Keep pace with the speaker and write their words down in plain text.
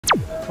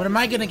What am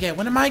I gonna get?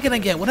 What am I gonna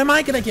get? What am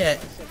I gonna get?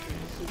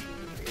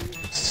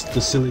 The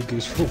silly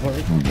goose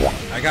reward.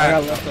 I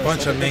got a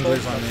bunch of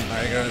minglers on me.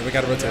 We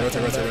gotta rotate.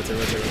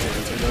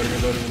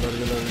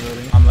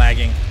 I'm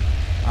lagging.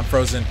 I'm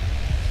frozen.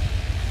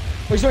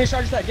 Wait, so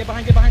charge that. Get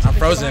behind. I'm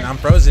frozen.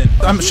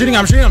 I'm shooting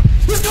him.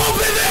 Let's go,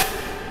 baby!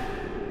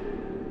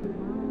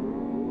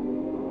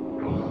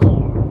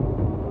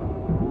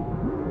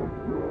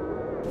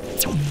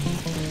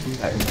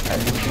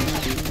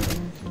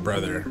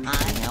 Brother.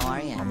 Hi, how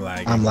are you?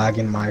 I'm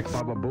lagging, Mike.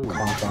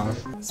 Cough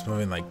off. It's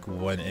moving like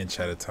 1 inch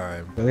at a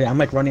time. Really? I'm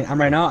like running. I'm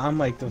like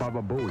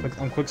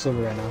I'm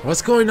Quicksilver right now.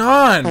 What's going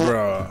on,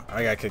 bro?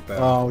 I got kicked out.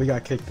 Oh, we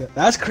got kicked out.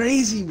 That's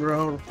crazy,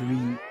 bro.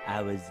 3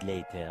 hours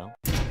later.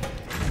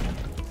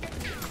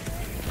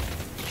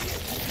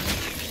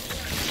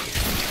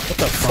 What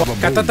the fuck?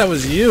 I thought that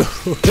was you.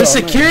 There's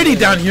security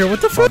down here.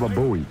 What the fuck?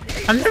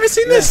 I've never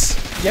seen this.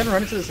 You haven't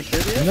run into the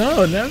security yet?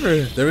 No,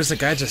 never. There was a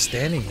guy just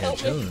standing here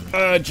chilling.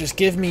 Just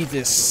give me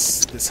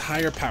this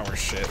higher power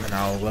shit and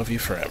I'll love you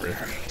forever.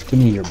 Give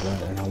me your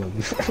blood and I'll love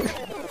you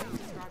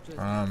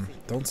forever.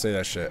 Don't say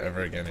that shit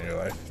ever again in your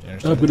life. You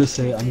I'm gonna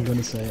say.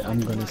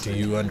 Do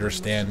you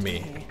understand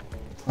me?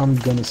 I'm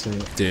gonna say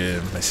it.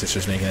 Dude, my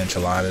sister's making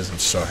enchiladas. I'm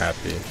so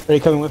happy. Are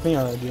you coming with me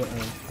or do you,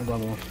 I'm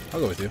going alone? I'll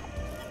go with you.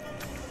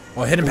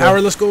 Oh, hidden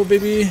power. Let's go,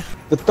 baby.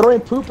 They're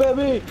throwing poop at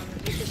me.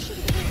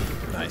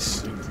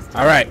 Nice.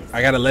 All right,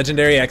 I got a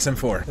legendary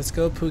XM4. Let's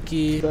go,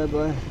 Pookie.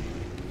 Bye.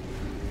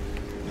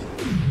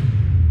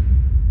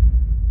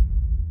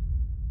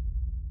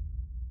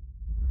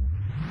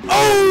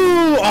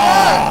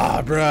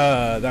 Oh,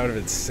 bruh, that would have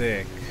been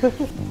sick.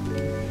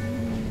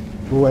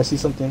 Ooh, I see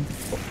something.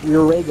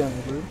 You're a ray gun,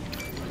 dude.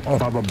 Oh,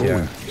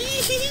 yeah.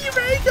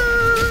 Ray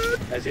gun!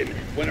 As in,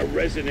 when a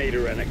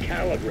resonator and a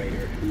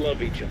calibrator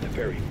love each other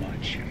very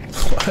much.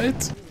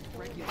 What?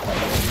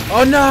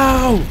 Oh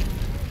no!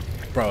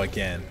 Bro,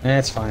 again.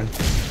 It's fine.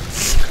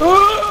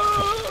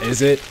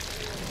 Is it?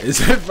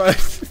 Is it fine?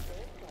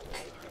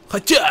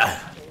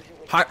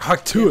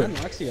 Hawk to it.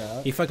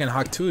 He fucking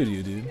hawk to it,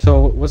 you dude.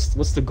 So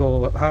what's the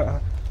goal?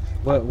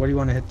 What do you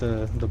want to hit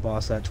the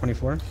boss at?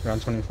 24?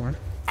 Around 24?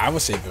 I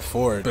would say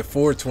before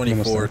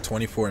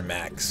 24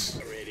 max.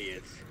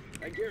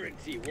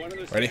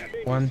 Ready?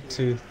 1,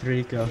 2,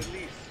 3, go.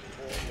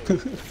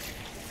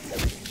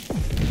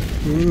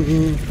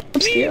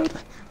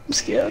 I'm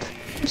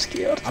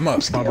scared. I'm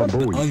up.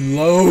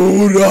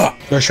 Unload up.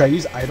 Yo, should I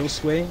use idle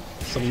sway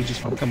so we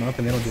just come up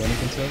and they don't do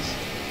anything to us?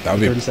 That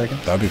would be 30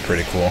 seconds. That would be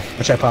pretty cool.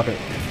 Or should I pop it?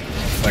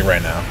 Like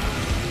right now.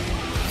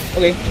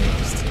 Okay.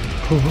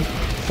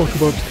 Fuck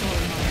him up.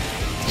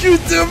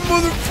 Shoot them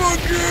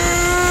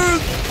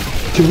motherfuckers!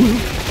 Kill him.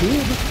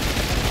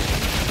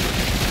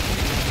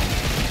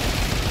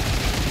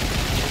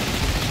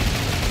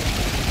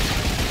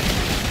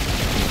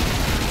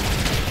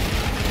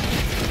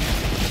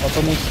 That's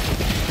almost.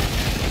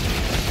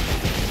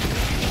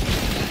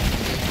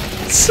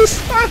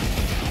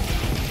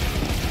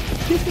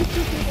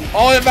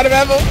 Oh, I'm out of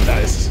ammo.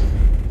 Nice.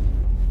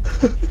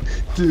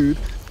 Dude.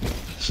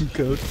 Cheat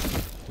code.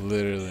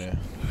 Literally.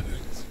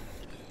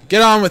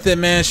 Get on with it,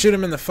 man. Shoot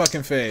him in the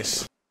fucking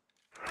face.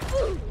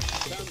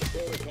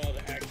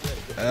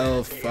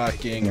 El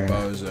fucking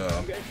bozo.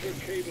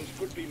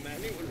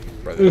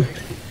 Brother.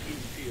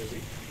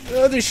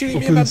 Oh, they're shooting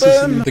me in my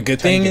bum. The good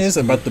thing is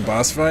about the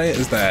boss fight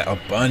is that a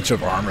bunch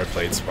of armor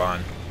plates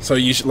spawn. So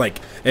you should,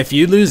 like, if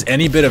you lose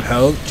any bit of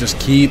health, just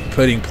keep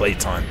putting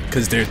plates on,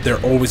 because they're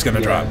always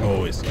gonna drop.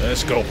 Always.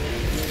 Let's go.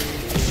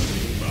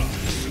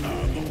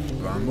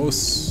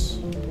 Vamos.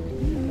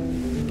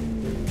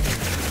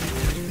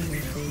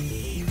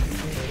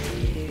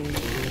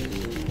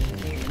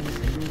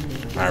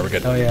 Alright, we're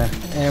good. Oh yeah,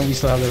 and we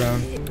still have the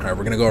round. Alright,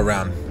 we're gonna go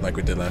around like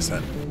we did last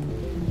time.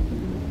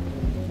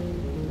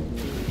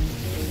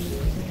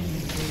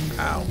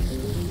 Ow.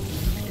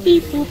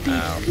 Beep, boop, beep,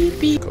 Ow. beep,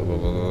 beep.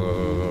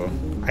 Go.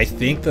 I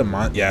think the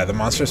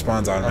monster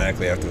spawns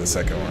automatically after the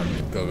second one.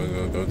 Go.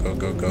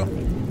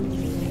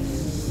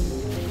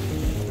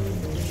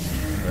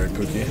 Alright,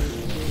 Pookie.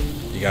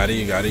 You got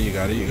it.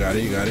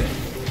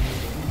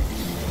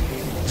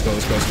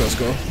 Let's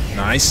go.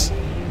 Nice.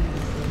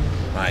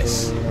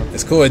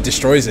 It's cool, it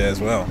destroys it as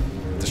well.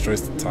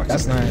 Destroys the toxin.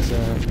 That's nice,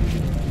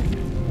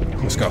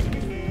 Let's go.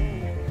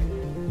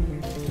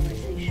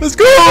 Let's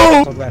go!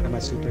 I'll glad my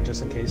super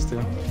just in case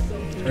too.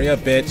 Hurry up,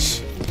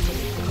 bitch.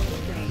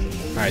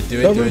 Alright, do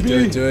it.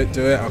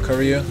 I'll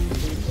cover you.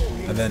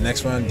 And then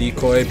next one,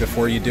 decoy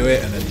before you do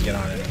it, and then get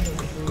on it.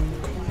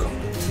 Go.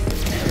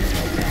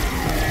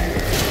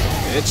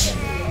 Bitch.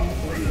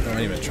 Don't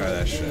even try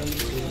that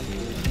shit.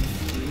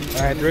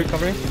 Alright, 3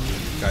 covering.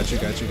 Got you.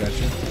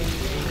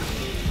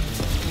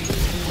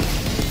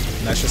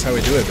 And that's just how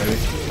we do it, baby.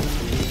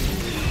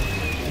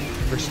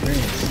 For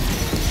experience.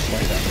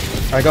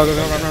 Alright, go,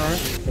 run.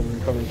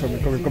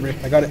 Cover.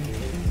 I got it.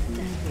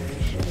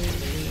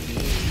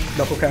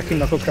 Knuckle cracking,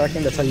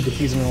 that's how you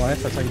defuse in real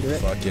life, that's how you do it.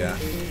 Fuck yeah.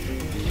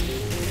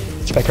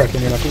 Spike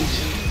cracking your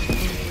knuckles.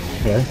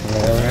 Okay,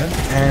 alright.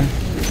 And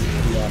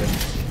you got it.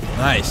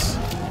 Nice.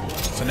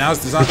 So now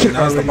it's the zombie.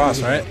 Now it's the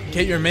boss, right?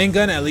 Get your main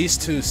gun at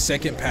least to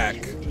second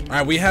pack.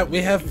 All right, we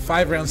have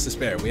 5 rounds to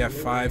spare. We have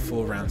 5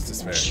 full rounds to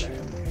spare.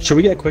 Should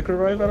we get quick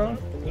revive at all?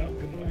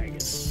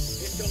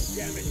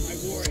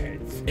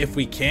 If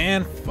we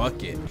can,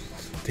 fuck it.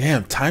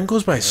 Damn, time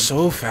goes by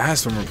so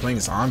fast when we're playing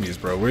zombies,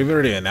 bro. We're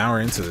already an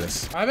hour into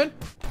this. Ivan?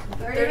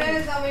 30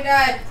 minutes and we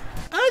died.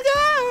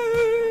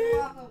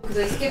 Because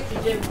I skipped the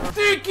gym, bro.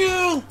 Thank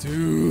you!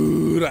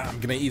 Dude, I'm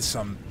gonna eat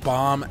some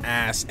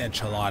bomb-ass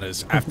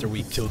enchiladas after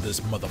we kill this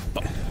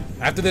motherfucker.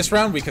 After this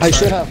round, we can start. I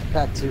should have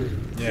pack 2.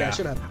 Yeah, I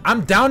should have.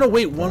 I'm down to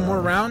wait one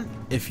more round.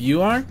 If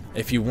you are,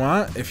 if you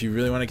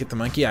really want to get the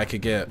monkey, I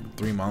could get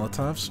 3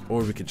 Molotovs,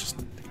 or we could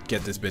just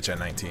get this bitch at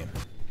 19.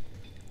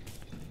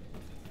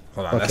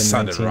 Hold on, that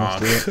sounded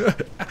wrong.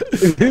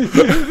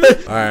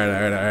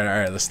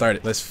 Alright, let's start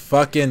it. Let's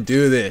fucking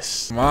do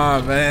this. Come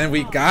on, man,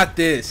 we got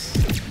this.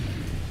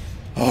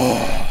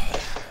 Oh,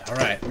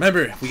 alright,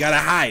 remember, we gotta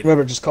hide.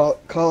 Remember, just call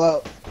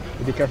out.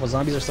 Be careful,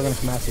 zombies are still gonna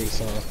come after you,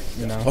 so,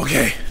 you know.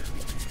 Okay,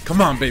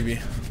 come on, baby.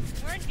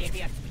 You're an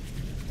idiot.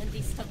 And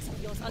these thugs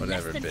of yours are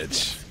Whatever, less than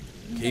bitch.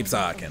 Keep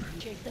talking.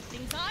 the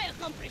things I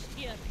accomplished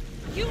here.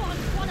 You are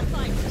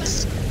qualified.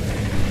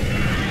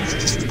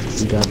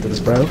 You got this,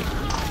 bro.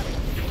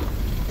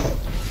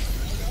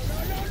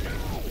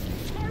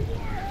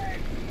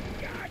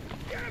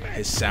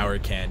 His sour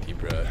candy,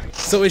 bro.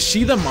 So is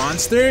she the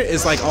monster?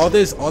 Is like all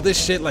this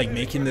shit like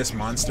making this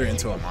monster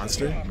into a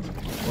monster?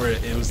 Or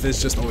was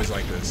this just always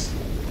like this?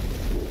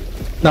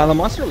 Nah, the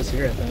monster was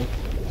here, I think.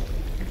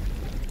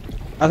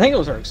 I think it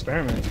was our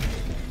experiment.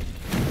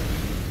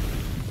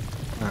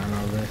 I don't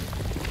know, bro.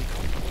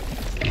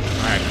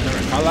 Alright,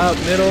 remember, call out,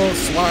 middle,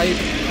 swipe,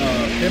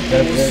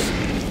 pimples.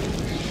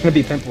 It's gonna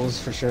be pimples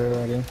for sure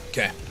already.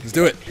 Okay, let's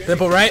do it.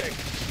 Pimple right.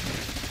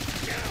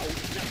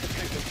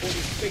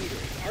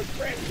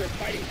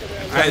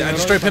 Alright, I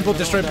destroyed pimple,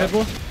 Pimple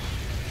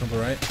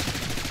right.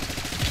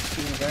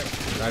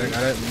 Got it.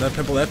 Left,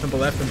 pimple left.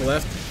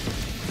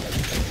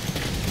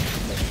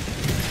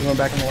 You going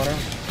back in the water?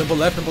 Pimple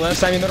left.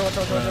 Sammy middle, watch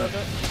out.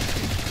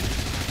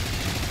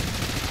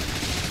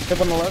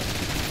 Pimple on the left.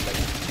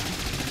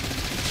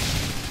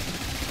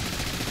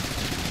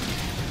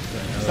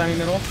 Sammy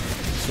middle.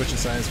 Switching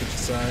sides.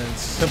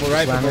 Pimple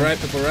right. I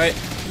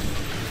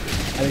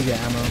didn't get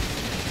ammo.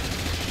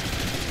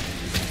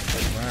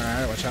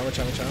 Alright, watch out.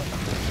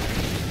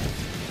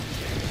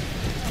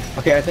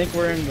 Okay, I think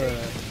we're in the...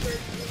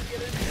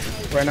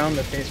 Right now in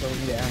the phase where we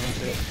can get ammo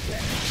to it.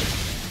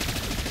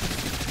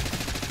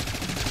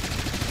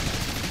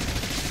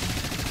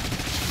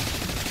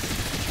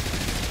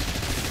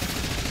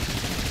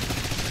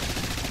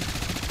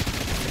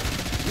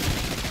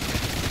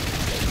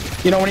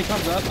 You know, when he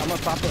comes up, I'm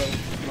gonna pop my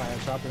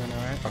chopper in there,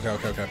 right?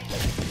 Okay.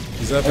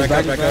 He's up,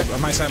 back up. On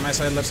my side,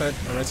 left side,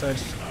 or right side.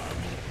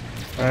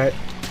 Alright.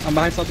 I'm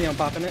behind something, I'm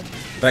popping it.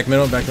 Back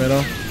middle.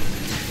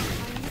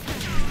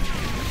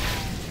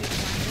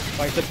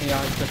 Oh, he took me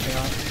out,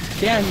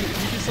 Damn, you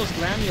can still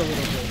slam me a little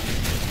bit.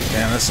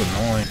 Damn, that's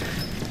annoying.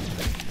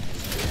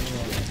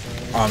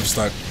 Oh, I'm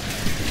stuck.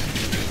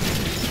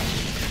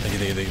 Thank you.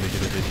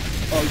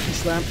 Oh, you can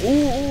slam.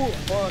 Ooh,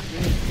 fuck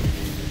me.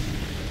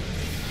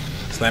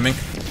 Slamming.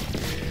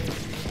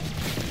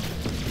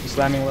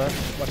 Slamming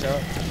left, watch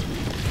out.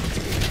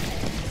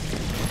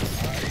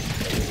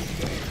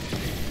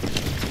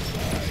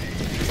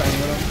 Slamming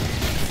middle.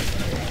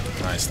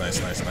 Nice.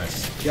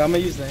 Yeah, I'm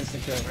gonna use the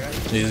instant kill, right?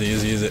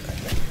 Use it.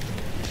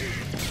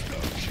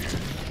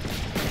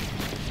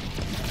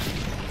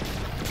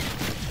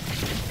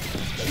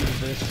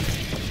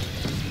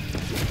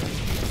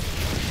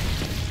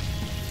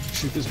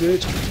 Shoot this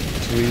bitch.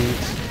 Sweet.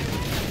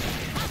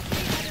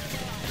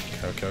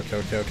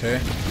 Okay.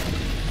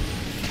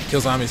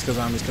 Kill zombies.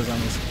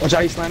 Watch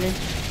out, he's slamming.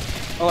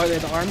 Oh, they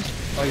have the arms.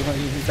 Oh, he's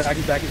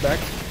back.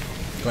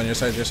 Go on your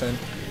side.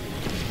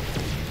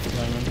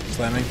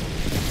 Slamming.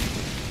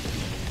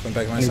 Going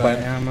back to my side.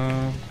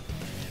 Ammo.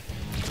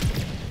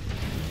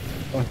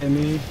 Don't hit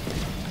me.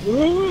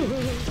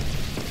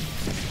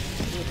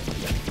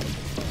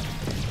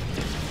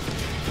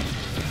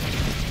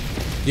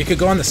 You could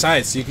go on the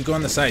sides.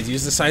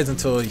 Use the sides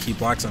until he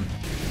blocks them.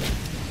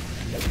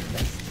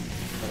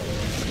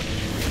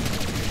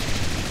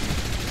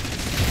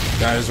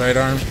 Got his right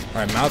arm.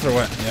 Alright, mouth or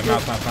what? Yeah,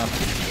 mouth.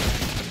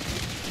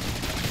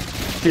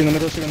 Shoot in the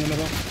middle.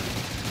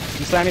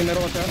 You slamming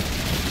middle, watch out.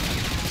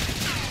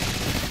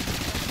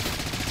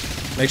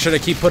 Make sure to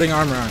keep putting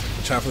armor on.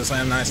 Watch out for the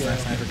slam. Nice.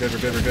 We're good.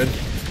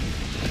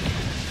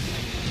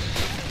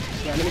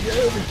 Slamming again.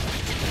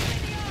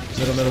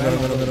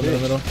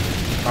 Middle.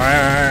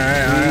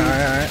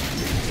 Alright.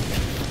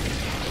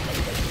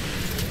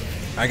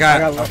 I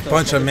got a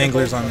bunch of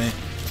manglers on me.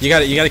 You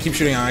gotta keep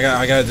shooting on.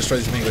 I gotta destroy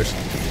these manglers.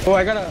 Oh,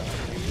 I got a...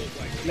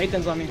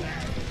 Nathan's on me.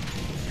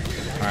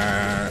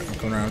 Alright, I'm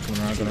going around.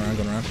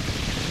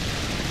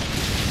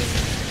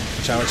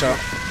 Watch out.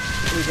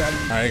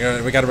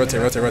 Alright, we gotta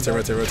rotate.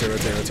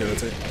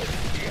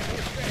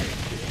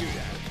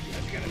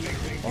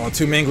 Oh,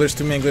 two manglers.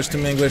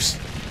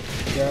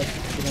 Yeah,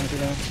 get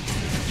down.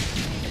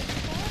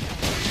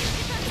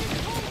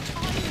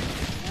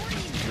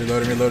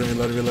 Reloading. I'm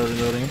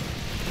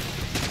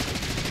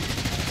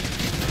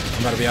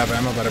about to be out of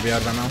ammo,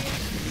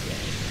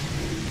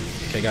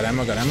 Okay, got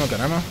ammo.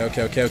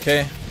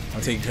 Okay.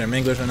 I'm taking care of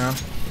English right now.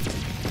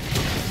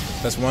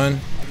 That's one.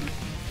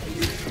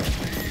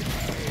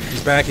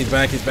 He's back. He's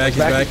back. You got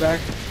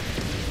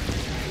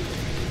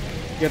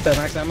that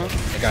max ammo?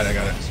 I got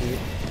it. Sweet.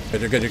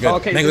 You're good. Oh,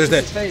 okay, Mangler's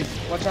dead.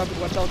 Watch out.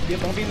 Don't be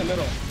in the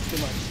middle. Too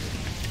much.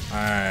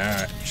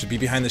 Alright. Should be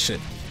behind the shit.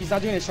 He's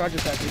not doing his charge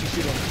attack. You can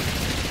shoot him.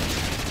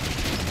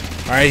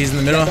 Alright, he's in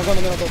the middle. Don't go in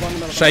the middle. Go in the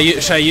middle.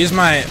 Should I use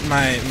my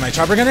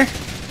chopper gunner?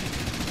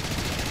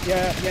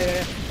 Yeah.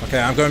 Okay,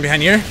 I'm going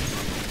behind here.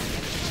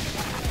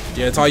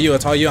 Yeah, it's all you.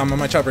 I'm on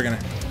my chopper gunner.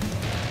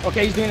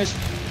 Okay, he's doing his.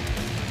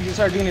 He can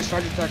start doing his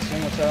charge attack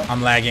soon. What's up?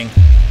 I'm lagging.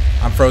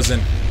 I'm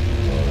frozen. Oh,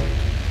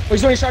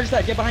 he's doing his charge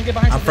attack. Get behind.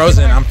 I'm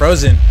frozen.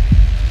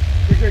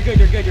 You're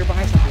good. You're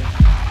behind something.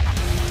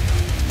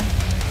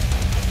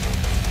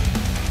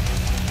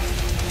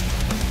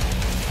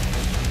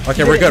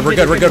 Okay, we're good.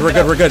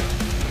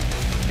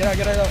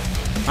 Get out.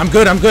 I'm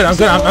good. I'm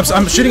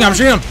shooting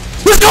him.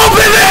 Let's go,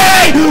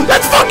 baby!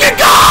 Let's fucking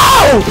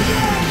go!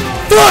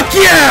 Fuck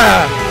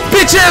yeah!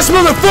 Bitch ass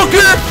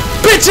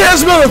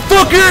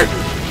motherfucker!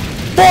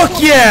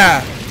 Fuck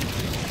yeah!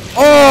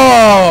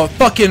 Oh,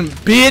 fucking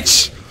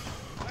bitch!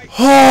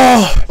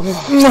 Oh,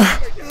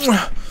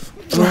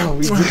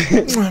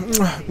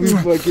 we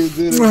fucking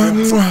did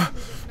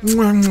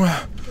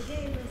it.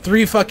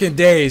 3 fucking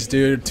days,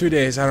 dude. 2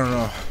 days. I don't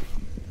know.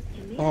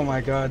 Oh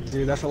my god,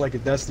 dude, that felt like a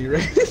dusty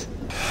race.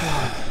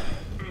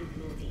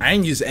 I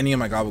didn't use any of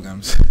my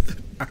gobblegums.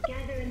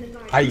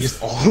 I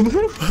used all of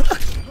them?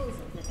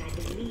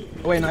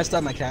 Oh, wait, no, I still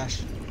have my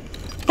cash.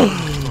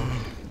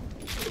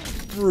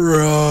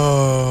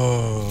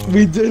 Bro.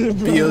 We did it,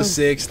 bro.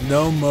 BO6,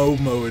 no mo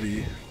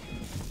modi.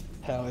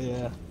 Hell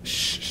yeah.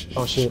 Shh.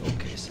 Oh shit.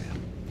 Okay, Sam.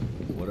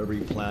 Whatever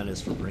your plan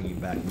is for bringing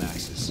back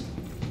Maxis,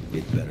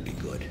 it better be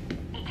good.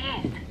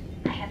 It is.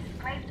 I have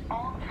scraped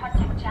all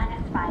Project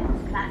Janus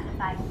files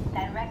classified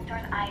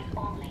Director's Eyes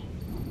only.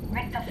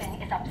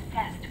 Richtofen is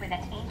obsessed with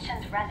an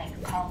ancient relic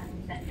called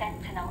the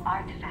Sentinel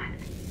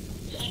Artifact.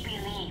 He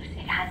believes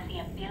it has the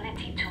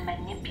ability to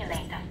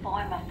manipulate a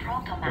form of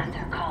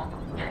protomatter called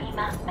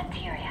prima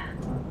materia.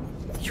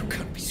 You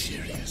can't be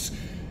serious.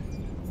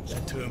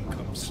 That term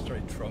comes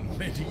straight from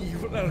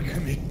medieval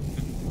alchemy.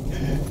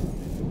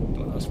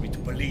 Don't ask me to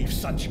believe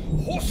such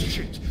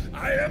horseshit.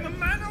 I am a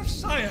man of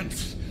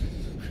science.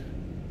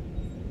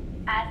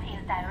 As is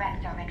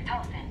Director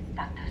Richtofen,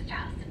 Dr.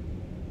 Strauss.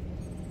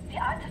 The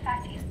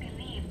artifact is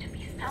believed to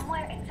be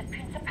somewhere in the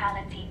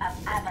Principality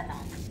of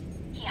Avalon.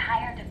 He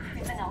hired a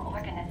criminal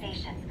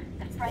organization,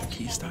 the French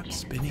Can you stop Syndicate,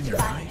 spinning your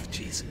knife?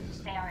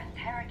 Jesus. They are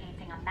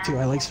interrogating a man. Dude,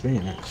 I like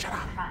spinning it. Shut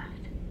up.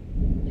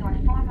 Your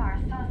former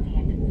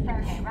associate,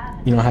 Sergei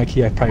Raven. You know, high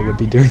key, I probably would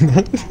be doing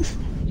that.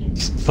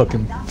 Just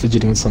fucking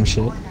fidgeting with some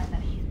shit.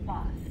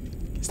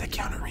 Is that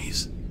Keanu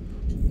Reeves?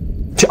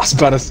 I was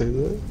about to say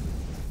that.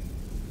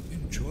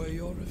 Enjoy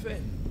your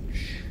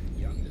revenge,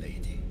 young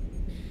lady.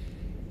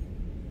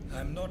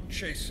 I'm not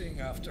chasing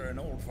after an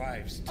old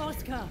wives' tale.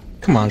 Oscar.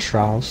 Come on,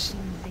 Strauss.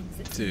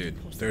 Dude,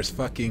 there's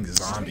fucking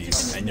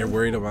zombies, and you're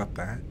worried about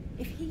that?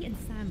 If he and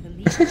Sam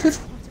believe that this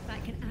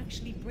artifact can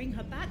actually bring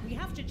her back, we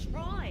have to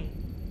try.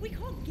 We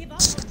can't give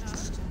up on her.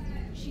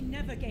 She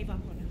never gave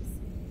up on us.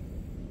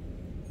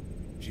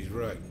 She's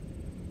right.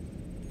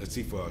 Let's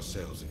see for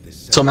ourselves if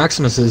this. So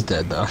Maximus is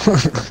dead, though.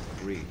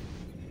 Agreed.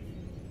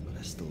 But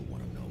I still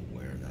want to know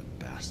where that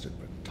bastard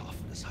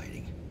Richtofen is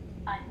hiding.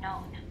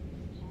 Unknown.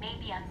 He may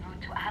be en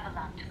route to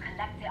Avalon to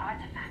collect the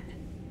artifact.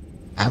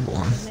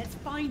 Avalon. Let's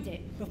find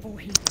it before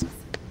he does.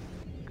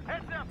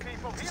 Heads up,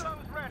 people.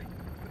 Helo's ready.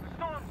 The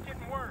storm's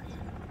getting worse.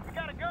 We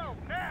gotta go,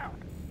 now!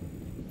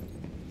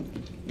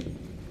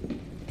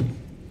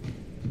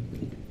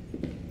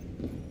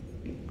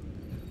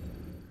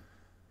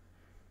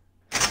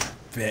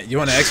 You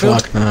want to exfil?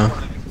 Fuck no.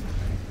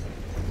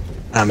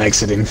 I'm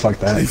exiting, fuck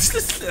that.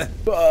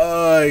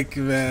 Fuck,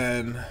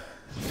 man.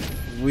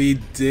 We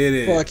did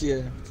it. Fuck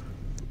yeah.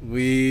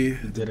 We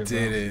did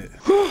it.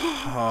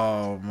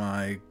 Oh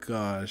my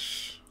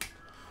gosh.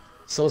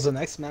 So is the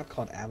next map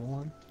called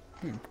Avalon?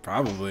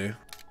 Probably.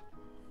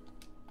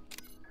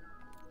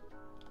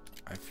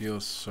 I feel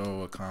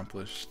so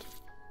accomplished.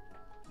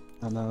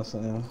 I know,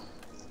 so yeah.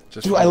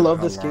 Just Dude, for I love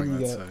how this skin long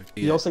you that get. took.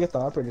 You also get the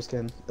operator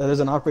skin.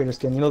 There's an operator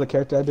skin. You know the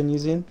character I've been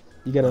using?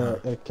 You get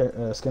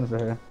a skin for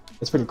her.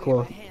 It's pretty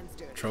cool.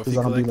 Trophy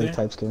Zombie like collector?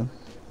 type skin.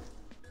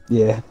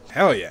 Yeah.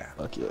 Hell yeah.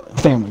 Fuck yeah.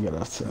 Family get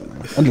us.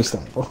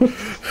 Understandable.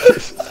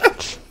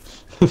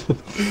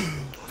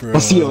 Bro.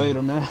 I'll see you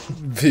later, man.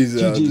 Peace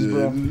out, GG's, dude.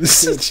 bro.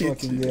 Good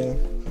fucking game.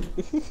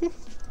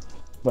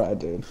 Bye,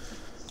 dude.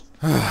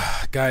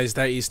 Guys,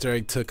 that Easter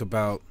egg took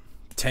about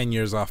 10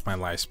 years off my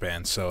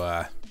lifespan,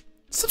 so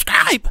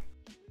subscribe!